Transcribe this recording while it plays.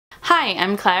Hi,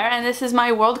 I'm Claire and this is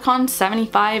my Worldcon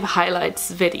 75 highlights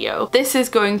video. This is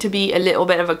going to be a little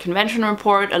bit of a convention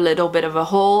report, a little bit of a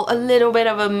haul, a little bit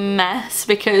of a mess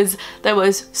because there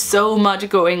was so much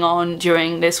going on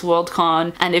during this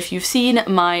Worldcon, and if you've seen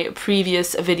my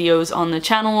previous videos on the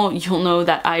channel, you'll know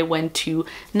that I went to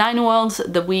 9 Worlds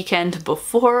the weekend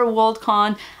before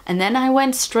Worldcon, and then I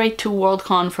went straight to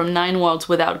Worldcon from 9 Worlds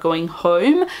without going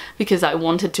home because I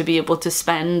wanted to be able to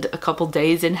spend a couple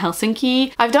days in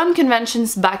Helsinki. I've done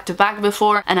conventions back to back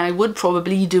before and I would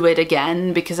probably do it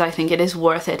again because I think it is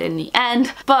worth it in the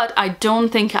end, but I don't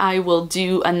think I will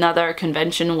do another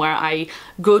convention where I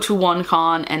go to one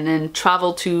con and then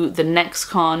travel to the next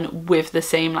con with the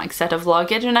same set of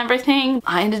luggage and everything.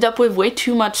 I ended up with way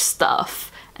too much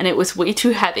stuff and it was way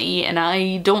too heavy, and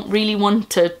I don't really want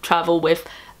to travel with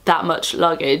that much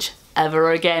luggage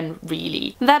ever again,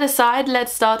 really. That aside,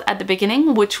 let's start at the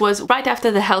beginning, which was right after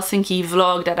the Helsinki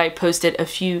vlog that I posted a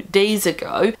few days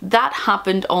ago. That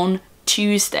happened on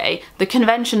Tuesday. The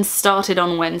convention started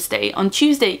on Wednesday. On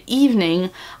Tuesday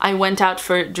evening, I went out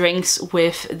for drinks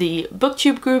with the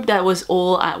booktube group that was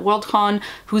all at Worldcon,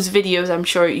 whose videos I'm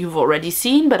sure you've already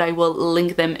seen, but I will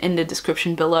link them in the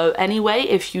description below anyway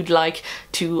if you'd like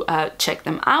to check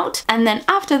them out. And then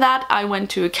after that, I went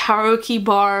to a karaoke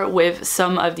bar with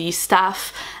some of the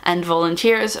staff and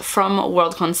volunteers from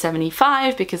Worldcon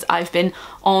 75 because I've been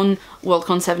on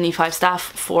Worldcon 75 staff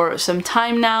for some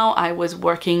time now. I was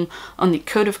working on the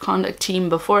Code of Conduct team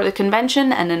before the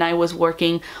convention, and then I was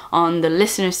working on the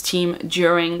listeners team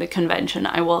during the convention.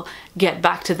 I will get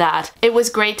back to that. It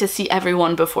was great to see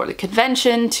everyone before the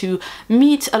convention, to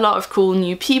meet a lot of cool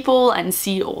new people and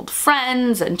see old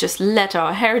friends and just let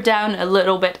our hair down a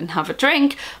little bit and have a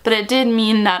drink, but it did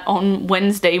mean that on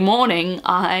Wednesday morning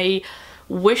I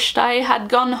wished I had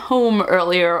gone home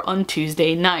earlier on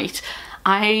Tuesday night.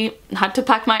 I had to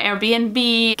pack my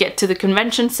Airbnb, get to the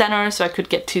convention center so I could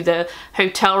get to the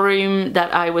hotel room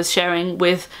that I was sharing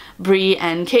with Brie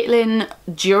and Caitlin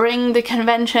during the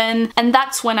convention, and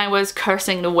that's when I was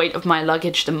cursing the weight of my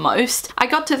luggage the most. I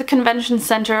got to the convention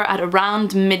center at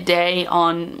around midday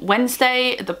on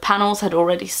Wednesday. The panels had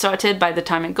already started by the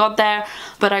time I got there,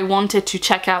 but I wanted to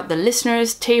check out the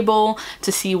listeners table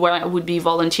to see where I would be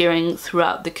volunteering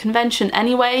throughout the convention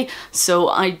anyway, so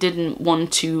I didn't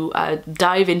want to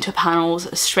dive into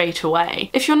panels straight away.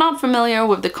 If you're not familiar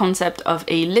with the concept of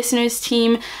a listeners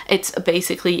team, it's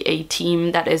basically a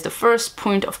team that is the first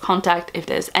point of contact if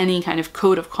there's any kind of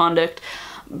code of conduct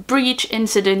breach,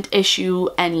 incident, issue,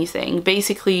 anything.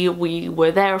 Basically, we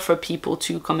were there for people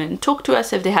to come and talk to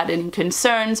us if they had any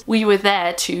concerns. We were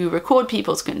there to record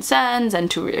people's concerns and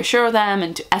to reassure them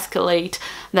and to escalate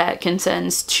their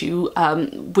concerns to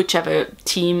whichever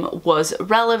team was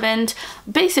relevant.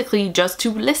 Basically, just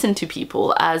to listen to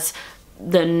people, as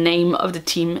the name of the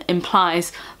team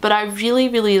implies. But I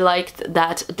really liked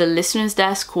that the listeners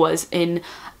desk was in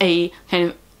a kind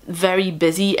of very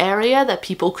busy area that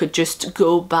people could just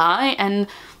go by and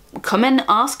come and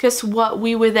ask us what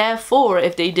we were there for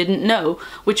if they didn't know,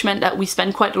 which meant that we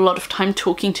spent quite a lot of time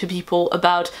talking to people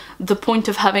about the point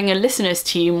of having a listeners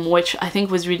team, which I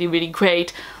think was really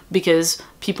great because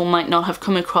people might not have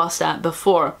come across that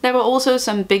before. There were also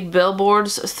some big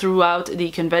billboards throughout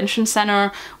the convention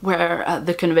center where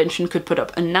the convention could put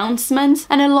up announcements,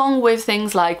 and along with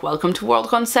things like welcome to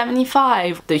Worldcon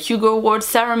 75, the Hugo Awards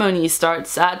ceremony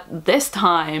starts at this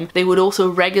time. They would also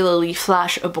regularly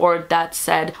flash a board that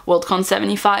said Worldcon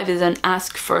 75 is an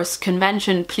ask first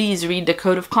convention, please read the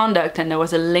code of conduct, and there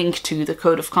was a link to the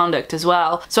code of conduct as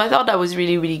well. So I thought that was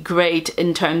really great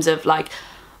in terms of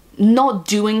not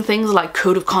doing things like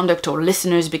code of conduct or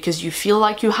listeners because you feel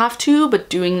like you have to, but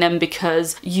doing them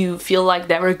because you feel like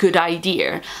they're a good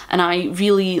idea. And I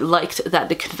really liked that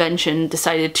the convention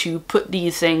decided to put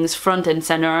these things front and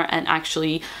center and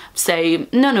actually say,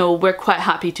 no, we're quite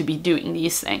happy to be doing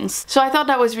these things. So I thought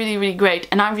that was really great,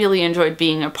 and I really enjoyed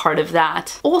being a part of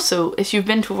that. Also, if you've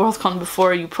been to Worldcon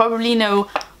before, you probably know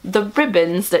the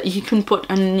ribbons that you can put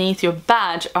underneath your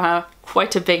badge are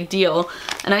quite a big deal,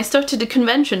 and I started the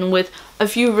convention with a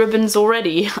few ribbons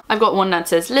already. I've got one that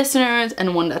says listeners,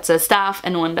 and one that says staff,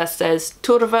 and one that says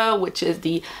turva, which is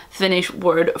the Finnish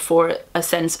word for a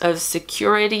sense of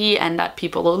security and that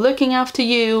people are looking after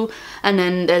you. And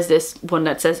then there's this one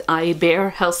that says I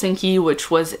bear Helsinki, which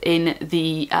was in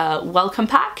the welcome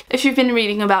pack. If you've been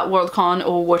reading about Worldcon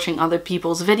or watching other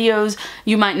people's videos,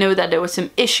 you might know that there were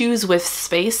some issues with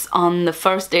space on the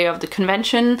first day of the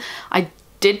convention. I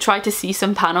did try to see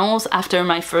some panels after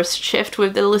my first shift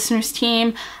with the listeners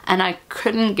team, and I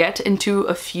couldn't get into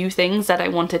a few things that I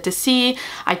wanted to see.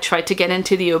 I tried to get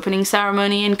into the opening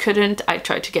ceremony and couldn't. I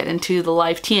tried to get into the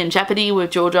live tea and Jeopardy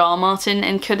with George R. R. Martin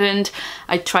and couldn't.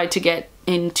 I tried to get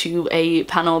into a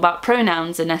panel about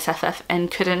pronouns in SFF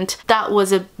and couldn't. That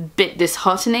was a bit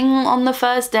disheartening on the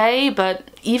first day, but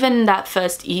even that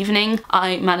first evening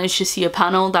I managed to see a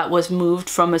panel that was moved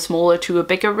from a smaller to a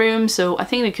bigger room, so I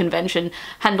think the convention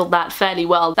handled that fairly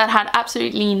well. That had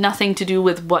absolutely nothing to do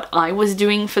with what I was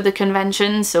doing for the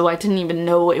convention, so I didn't even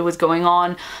know it was going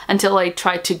on until I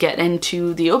tried to get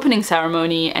into the opening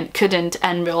ceremony and couldn't,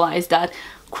 and realized that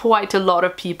quite a lot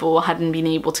of people hadn't been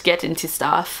able to get into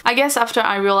stuff. I guess after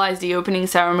I realized the opening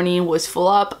ceremony was full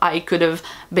up, I could have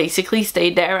basically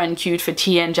stayed there and queued for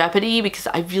tea and Jeopardy, because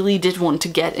I really did want to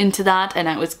get into that and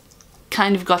I was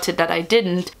kind of gutted that I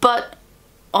didn't. But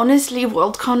honestly,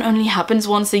 Worldcon only happens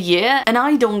once a year and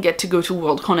I don't get to go to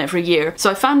Worldcon every year, so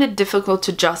I found it difficult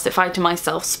to justify to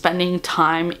myself spending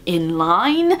time in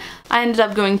line. I ended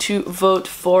up going to vote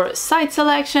for site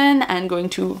selection and going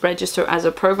to register as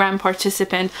a program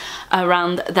participant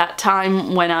around that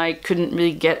time when I couldn't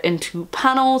really get into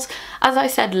panels. As I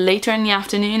said, later in the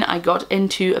afternoon I got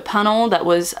into a panel that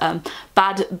was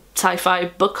bad sci-fi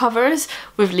book covers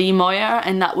with Lee Moyer,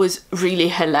 and that was really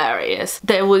hilarious.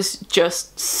 There was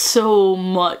just so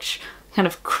much kind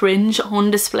of cringe on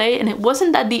display, and it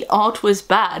wasn't that the art was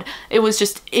bad, it was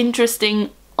just interesting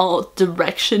art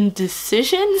direction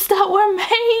decisions that were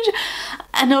made,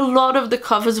 and a lot of the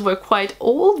covers were quite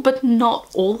old, but not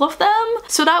all of them.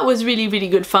 So that was really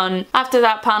good fun. After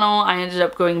that panel I ended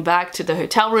up going back to the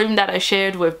hotel room that I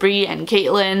shared with Brie and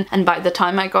Caitlin, and by the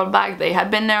time I got back they had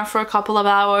been there for a couple of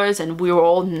hours and we were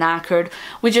all knackered.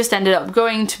 We just ended up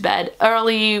going to bed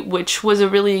early, which was a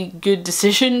really good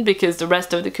decision because the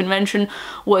rest of the convention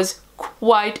was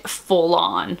quite full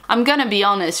on. I'm gonna be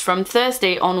honest, from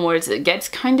Thursday onwards it gets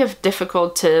kind of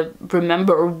difficult to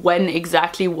remember when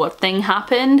exactly what thing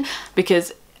happened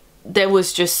because there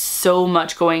was just so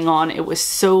much going on. It was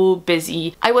so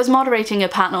busy. I was moderating a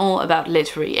panel about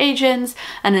literary agents,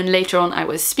 and then later on I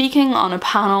was speaking on a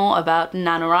panel about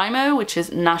NaNoWriMo, which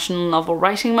is National Novel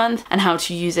Writing Month, and how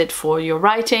to use it for your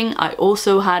writing. I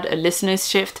also had a listeners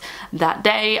shift that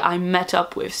day. I met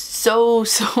up with so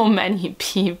many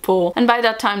people, and by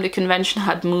that time the convention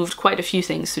had moved quite a few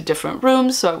things to different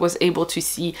rooms, so I was able to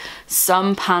see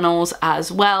some panels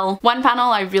as well. One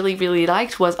panel I really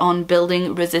liked was on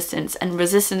building resistance and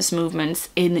resistance movements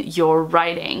in your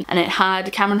writing, and it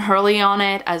had Cameron Hurley on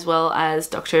it, as well as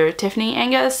Dr. Tiffany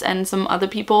Angus and some other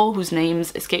people whose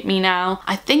names escape me now.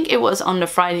 I think it was on the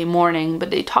Friday morning, but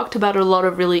they talked about a lot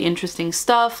of really interesting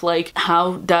stuff, like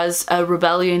how does a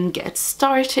rebellion get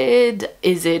started?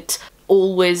 Is it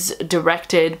always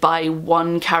directed by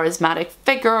one charismatic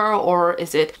figure, or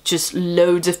is it just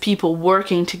loads of people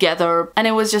working together? And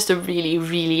it was just a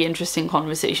really interesting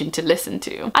conversation to listen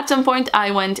to. At some point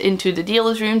I went into the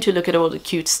dealer's room to look at all the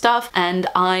cute stuff, and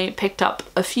I picked up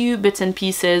a few bits and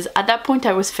pieces. At that point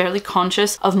I was fairly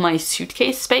conscious of my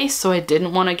suitcase space, so I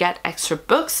didn't want to get extra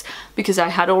books because I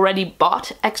had already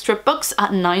bought extra books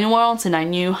at Nine Worlds and I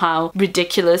knew how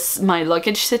ridiculous my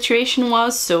luggage situation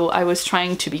was, so I was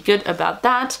trying to be good about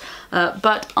that.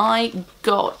 But I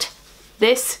got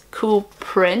this cool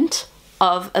print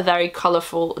of a very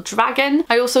colourful dragon.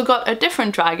 I also got a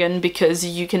different dragon because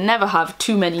you can never have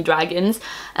too many dragons,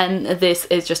 and this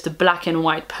is just a black and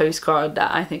white postcard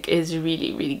that I think is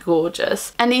really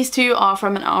gorgeous. And these two are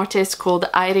from an artist called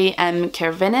Airi M.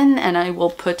 Kervinen, and I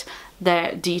will put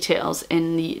their details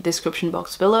in the description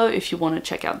box below if you want to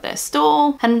check out their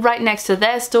store. And right next to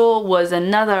their store was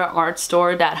another art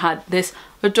store that had this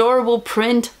adorable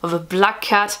print of a black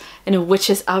cat in a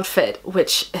witch's outfit,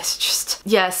 which is just,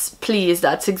 yes, please,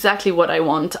 that's exactly what I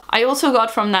want. I also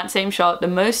got from that same shop the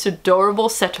most adorable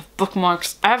set of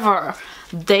bookmarks ever.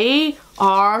 They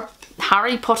are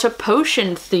Harry Potter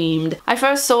potion themed. I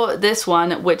first saw this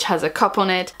one, which has a cup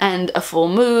on it and a full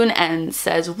moon and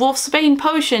says Wolfsbane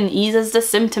potion eases the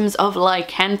symptoms of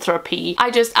lycanthropy.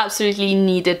 I just absolutely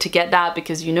needed to get that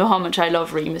because you know how much I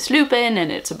love Remus Lupin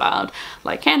and it's about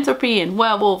lycanthropy and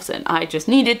werewolves, and I just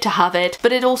needed to have it.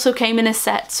 But it also came in a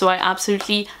set, so I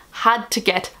absolutely had to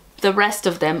get the rest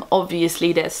of them.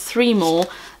 Obviously there's 3 more.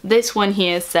 This one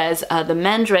here says the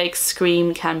mandrake's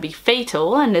scream can be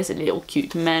fatal, and there's a little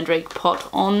cute mandrake pot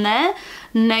on there.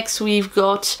 Next we've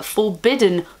got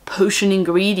forbidden potion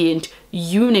ingredient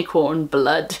unicorn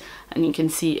blood, and you can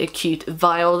see a cute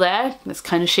vial there that's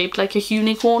kind of shaped like a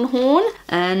unicorn horn.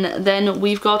 And then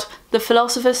we've got the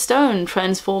Philosopher's Stone,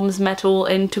 transforms metal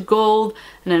into gold,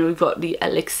 and then we've got the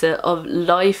Elixir of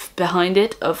Life behind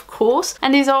it, of course.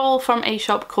 And these are all from a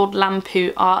shop called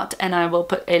Lampu Art, and I will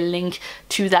put a link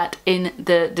to that in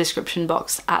the description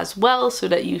box as well, so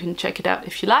that you can check it out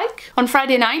if you like. On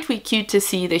Friday night we queued to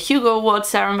see the Hugo Awards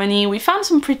ceremony. We found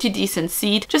some pretty decent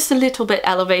seat, just a little bit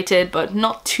elevated but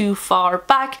not too far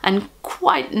back, and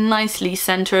quite nicely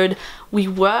centered. We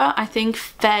were, I think,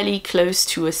 fairly close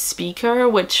to a speaker,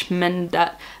 which meant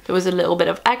that there was a little bit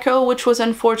of echo, which was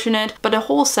unfortunate, but the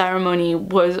whole ceremony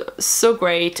was so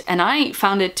great, and I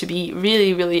found it to be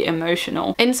really, really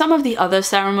emotional. In some of the other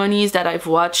ceremonies that I've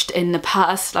watched in the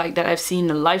past, like that I've seen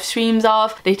the live streams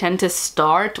of, they tend to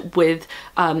start with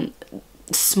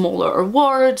smaller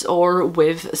awards or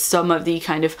with some of the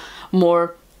kind of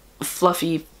more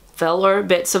fluffy filler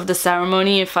bits of the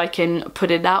ceremony, if I can put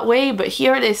it that way. But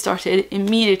here they started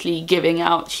immediately giving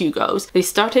out Hugos. They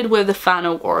started with the fan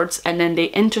awards, and then they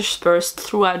interspersed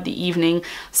throughout the evening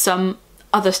some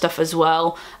other stuff as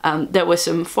well. There was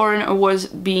some foreign awards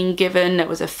being given, there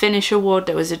was a Finnish award,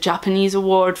 there was a Japanese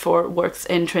award for works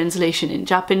in translation in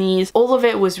Japanese. All of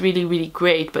it was really, really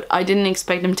great, but I didn't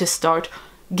expect them to start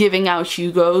giving out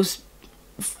Hugos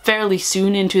fairly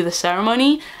soon into the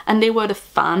ceremony, and they were the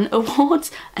fan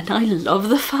awards, and I love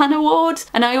the fan awards,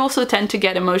 and I also tend to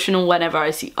get emotional whenever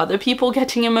I see other people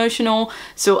getting emotional,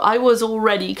 so I was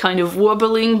already kind of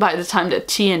wobbling by the time that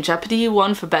Tea and Jeopardy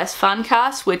won for Best Fan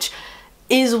Cast, which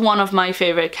is one of my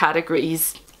favorite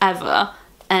categories ever,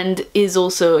 and is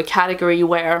also a category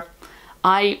where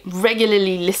I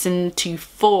regularly listen to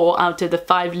 4 out of the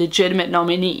 5 legitimate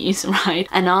nominees, right?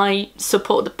 And I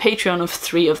support the Patreon of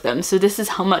 3 of them. So this is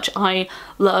how much I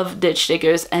love Ditch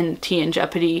Diggers and Tea and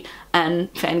Jeopardy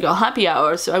and Fangirl Happy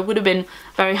Hour. So I would have been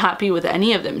very happy with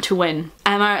any of them to win.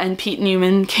 Emma and Pete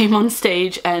Newman came on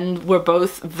stage and were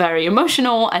both very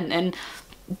emotional, and then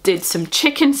did some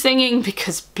chicken singing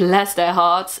because bless their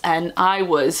hearts, and I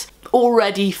was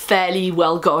already fairly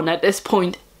well gone at this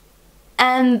point.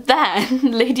 And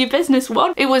then Lady Business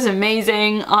won. It was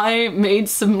amazing. I made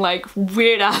some like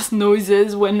weird ass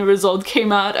noises when the result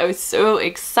came out. I was so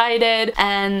excited.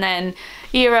 And then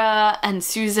Ira and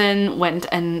Susan went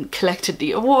and collected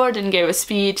the award and gave a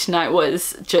speech, and I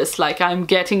was just like, I'm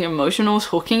getting emotional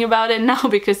talking about it now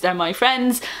because they're my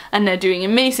friends and they're doing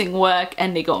amazing work,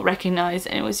 and they got recognized,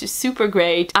 and it was just super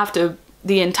great. After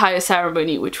the entire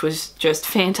ceremony, which was just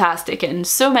fantastic, and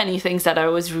so many things that I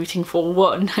was rooting for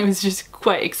won, I was just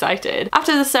quite excited.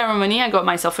 After the ceremony, I got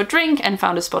myself a drink and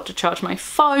found a spot to charge my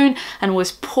phone, and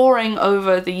was poring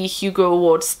over the Hugo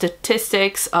Awards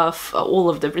statistics of all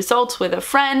of the results with a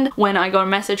friend when I got a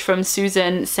message from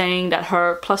Susan saying that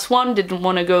her +1 didn't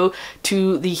want to go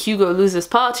to the Hugo Losers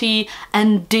Party,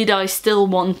 and did I still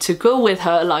want to go with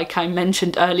her like I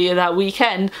mentioned earlier that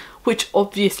weekend, which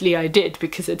obviously I did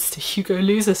because it's the Hugo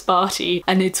Losers Party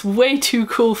and it's way too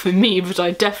cool for me, but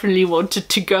I definitely wanted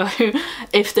to go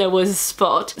if there was a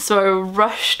spot. So I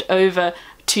rushed over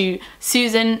to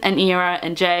Susan and Ira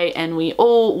and Jay, and we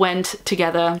all went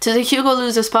together to the Hugo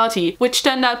Losers Party, which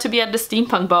turned out to be at the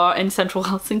Steampunk Bar in central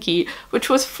Helsinki, which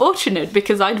was fortunate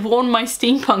because I'd worn my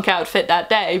steampunk outfit that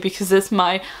day because it's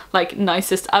my like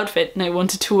nicest outfit, and I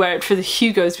wanted to wear it for the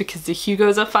Hugos because the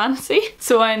Hugos are fancy.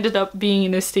 So I ended up being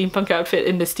in a steampunk outfit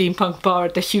in the Steampunk Bar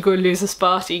at the Hugo Losers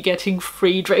Party, getting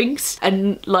free drinks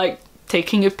and like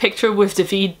taking a picture with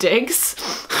David Diggs.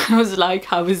 I was like,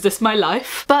 how is this my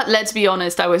life? But let's be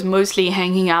honest, I was mostly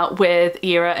hanging out with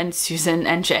Ira and Susan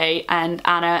and Jay and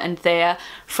Anna and Thea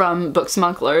from Book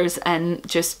Smugglers, and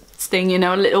just staying in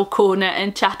our little corner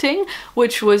and chatting,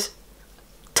 which was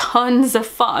tons of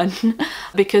fun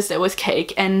because there was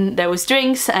cake and there was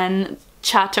drinks and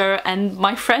chatter, and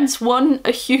my friends won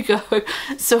a Hugo.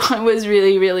 So I was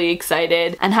really, really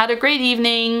excited and had a great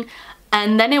evening.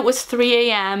 And then it was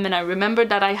 3 AM and I remembered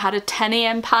that I had a 10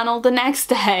 AM panel the next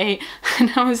day,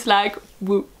 and I was like,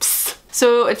 whoops.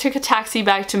 So I took a taxi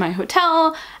back to my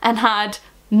hotel and had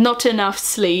not enough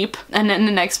sleep, and then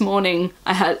the next morning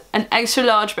I had an extra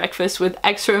large breakfast with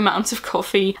extra amounts of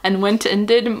coffee and went and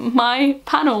did my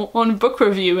panel on book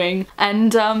reviewing.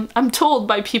 And I'm told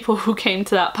by people who came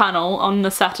to that panel on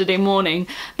the Saturday morning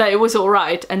that it was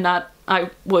alright and that I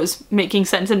was making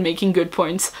sense and making good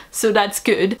points, so that's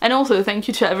good. And also thank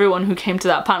you to everyone who came to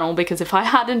that panel, because if I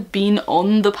hadn't been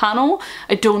on the panel,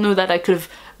 I don't know that I could have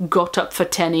got up for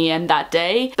 10 a.m. that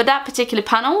day. But that particular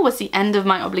panel was the end of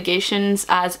my obligations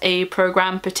as a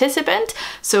program participant,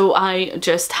 so I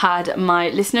just had my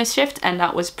listener's shift and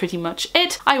that was pretty much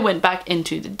it. I went back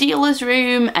into the dealer's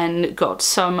room and got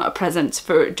some presents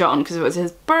for John because it was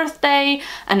his birthday,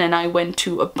 and then I went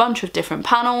to a bunch of different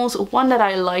panels. One that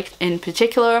I liked in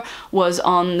particular was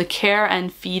on the care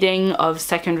and feeding of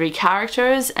secondary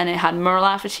characters, and it had Mer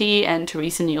Lafferty and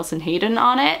Teresa Nielsen Hayden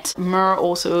on it. Mer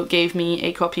also gave me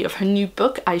a copy of her new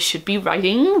book, I Should Be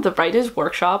Writing, The Writer's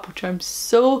Workshop, which I'm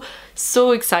so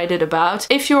excited about.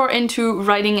 If you're into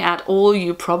writing at all,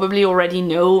 you probably already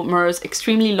know Mer's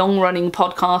extremely long-running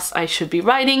podcast, I Should Be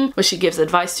Writing, where she gives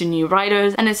advice to new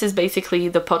writers, and this is basically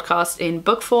the podcast in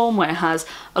book form where it has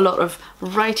a lot of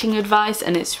writing advice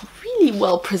and it's really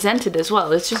well presented as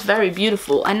well. It's just very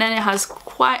beautiful, and then it has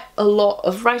quite a lot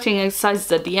of writing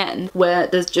exercises at the end where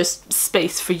there's just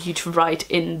space for you to write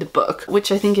in the book,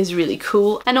 which I think is really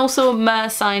cool. And also Mer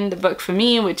signed the book for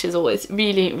me, which is always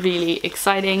really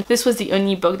exciting. This was the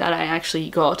only book that I actually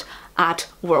got at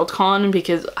Worldcon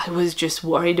because I was just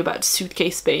worried about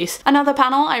suitcase space. Another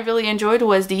panel I really enjoyed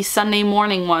was the Sunday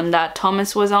morning one that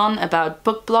Thomas was on about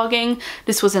book blogging.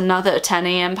 This was another 10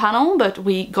 a.m. panel, but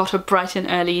we got up bright and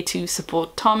early to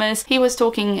support Thomas. He was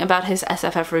talking about his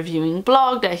SFF reviewing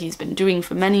blog that he's been doing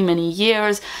for many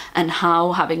years, and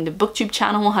how having the BookTube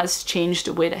channel has changed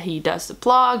the way that he does the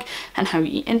blog and how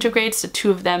he integrates the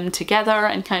two of them together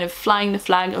and kind of flying the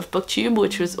flag of BookTube,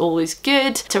 which was always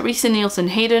good. Teresa Nielsen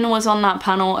Hayden was on that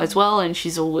panel as well, and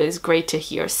she's always great to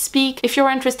hear speak. If you're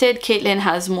interested, Caitlin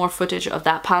has more footage of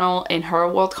that panel in her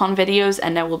Worldcon videos,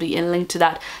 and there will be a link to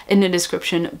that in the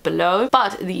description below.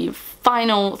 But the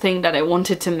final thing that I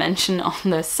wanted to mention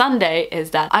on the Sunday is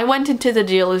that I went into the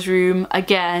dealer's room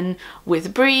again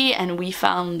with Brie, and we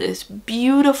found this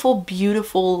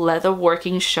beautiful leather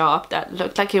working shop that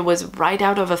looked like it was right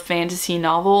out of a fantasy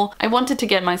novel. I wanted to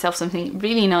get myself something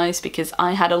really nice because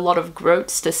I had a lot of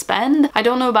groats to spend. I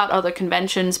don't know about other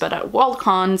conventions, but at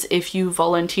Worldcons, if you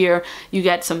volunteer, you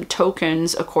get some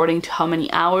tokens according to how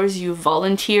many hours you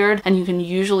volunteered, and you can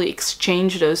usually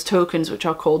exchange those tokens, which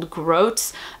are called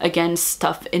groats, against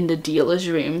stuff in the dealer's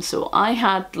room. So I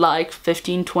had like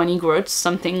 15-20 groats,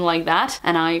 something like that,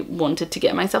 and I wanted to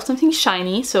get myself something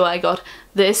shiny, so I got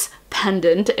this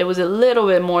pendant. It was a little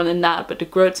bit more than that, but the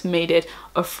groats made it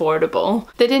affordable.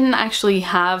 They didn't actually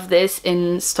have this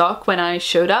in stock when I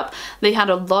showed up. They had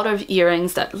a lot of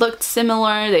earrings that looked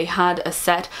similar. They had a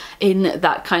set in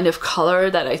that kind of color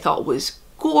that I thought was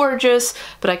gorgeous,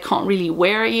 but I can't really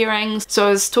wear earrings. So I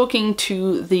was talking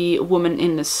to the woman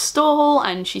in the stall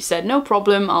and she said, no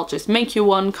problem, I'll just make you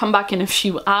one, come back in a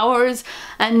few hours.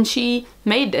 And she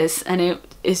made this, and it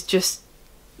is just,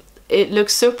 it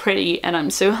looks so pretty and I'm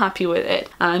so happy with it.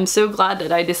 I'm so glad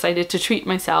that I decided to treat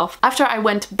myself. After I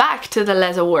went back to the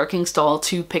leather working stall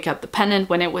to pick up the pendant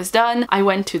when it was done, I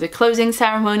went to the closing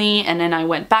ceremony, and then I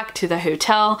went back to the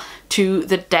hotel to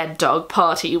the Dead Dog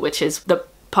Party, which is the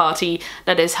party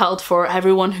that is held for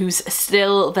everyone who's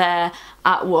still there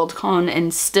at Worldcon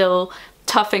and still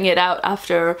toughing it out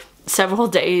after several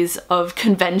days of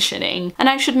conventioning. And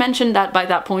I should mention that by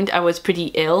that point I was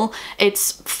pretty ill.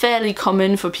 It's fairly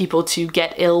common for people to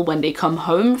get ill when they come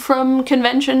home from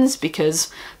conventions because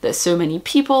there's so many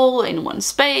people in one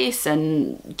space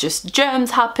and just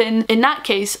germs happen. In that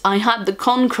case, I had the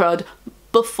con crud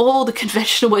before the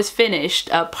convention was finished,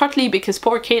 partly because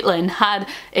poor Caitlin had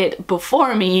it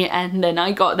before me, and then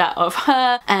I got that of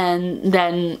her, and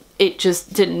then it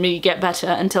just didn't really get better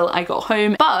until I got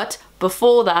home. But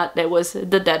before that there was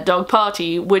the Dead Dog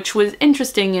Party, which was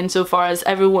interesting insofar as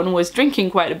everyone was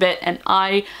drinking quite a bit and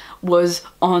I was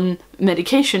on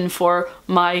medication for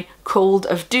my cold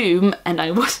of doom and I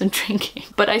wasn't drinking.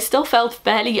 But I still felt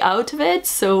fairly out of it,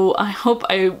 so I hope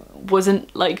I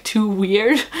wasn't like too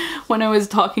weird when I was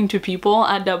talking to people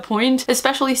at that point,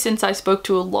 especially since I spoke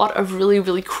to a lot of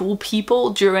really cool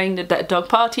people during the Dead Dog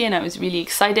Party, and I was really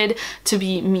excited to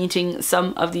be meeting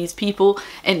some of these people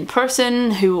in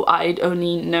person who I'd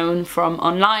only known from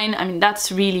online. I mean,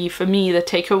 that's really for me the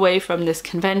takeaway from this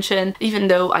convention. Even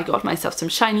though I got myself some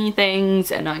shiny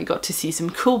things and I got to see some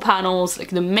cool panels,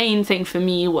 like the main thing for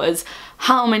me was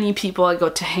how many people I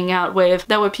got to hang out with.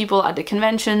 There were people at the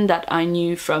convention that I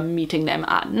knew from meeting them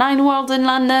at Nine Worlds in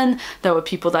London. There were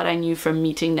people that I knew from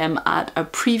meeting them at a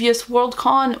previous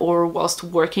Worldcon or whilst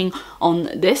working on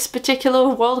this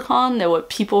particular Worldcon. There were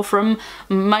people from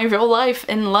my real life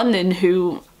in London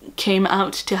who came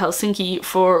out to Helsinki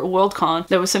for Worldcon,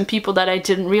 there were some people that I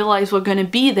didn't realize were going to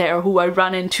be there who I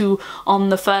ran into on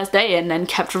the first day and then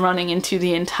kept running into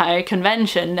the entire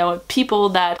convention. There were people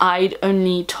that I'd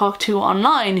only talked to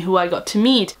online who I got to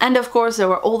meet. And of course there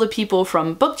were all the people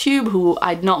from BookTube who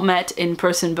I'd not met in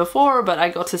person before, but I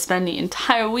got to spend the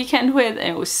entire weekend with, and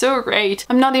it was so great.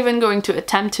 I'm not even going to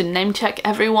attempt to name check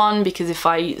everyone, because if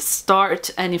I start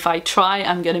and if I try,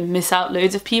 I'm gonna miss out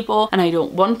loads of people, and I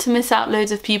don't want to miss out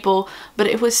loads of people, but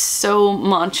it was so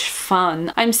much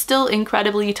fun. I'm still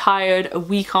incredibly tired a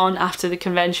week on after the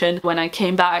convention. When I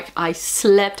came back, I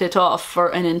slept it off for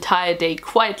an entire day,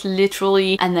 quite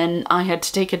literally, and then I had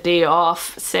to take a day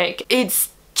off sick. It's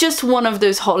just one of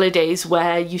those holidays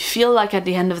where you feel like at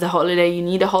the end of the holiday you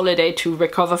need a holiday to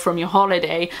recover from your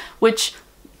holiday, which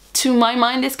to my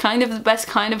mind is kind of the best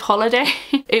kind of holiday.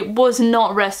 It was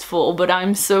not restful, but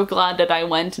I'm so glad that I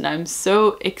went, and I'm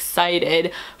so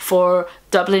excited for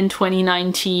Dublin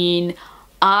 2019.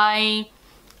 I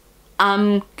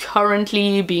am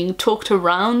currently being talked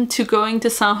around to going to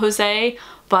San Jose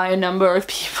by a number of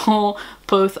people,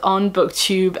 both on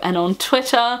BookTube and on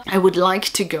Twitter. I would like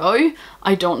to go.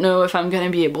 I don't know if I'm going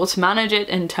to be able to manage it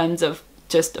in terms of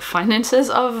just the finances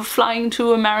of flying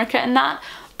to America and that,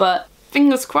 but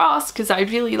fingers crossed, because I'd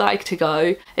really like to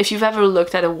go. If you've ever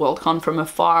looked at a Worldcon from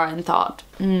afar and thought,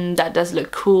 that does look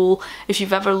cool. If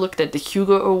you've ever looked at the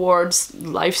Hugo Awards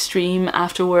live stream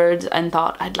afterwards and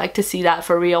thought, I'd like to see that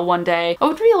for real one day, I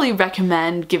would really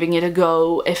recommend giving it a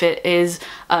go if it is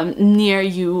near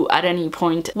you at any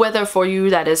point. Whether for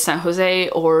you that is San Jose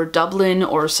or Dublin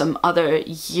or some other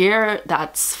year,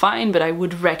 that's fine, but I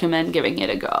would recommend giving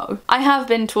it a go. I have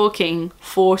been talking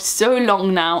for so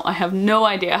long now, I have no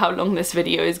idea how long this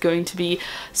video is going to be,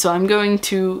 so I'm going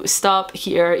to stop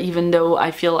here, even though I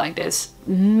feel like there's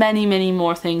many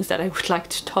more things that I would like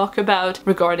to talk about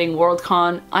regarding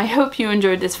Worldcon. I hope you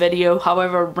enjoyed this video,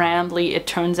 however rambly it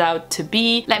turns out to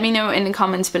be. Let me know in the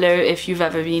comments below if you've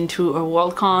ever been to a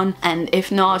Worldcon, and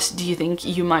if not, do you think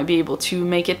you might be able to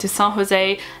make it to San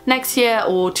Jose next year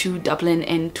or to Dublin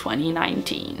in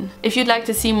 2019? If you'd like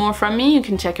to see more from me, you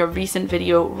can check a recent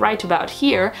video right about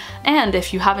here, and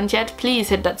if you haven't yet, please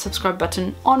hit that subscribe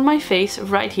button on my face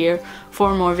right here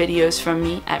for more videos from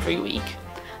me every week.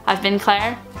 I've been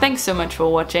Claire, thanks so much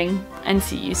for watching, and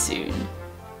see you soon.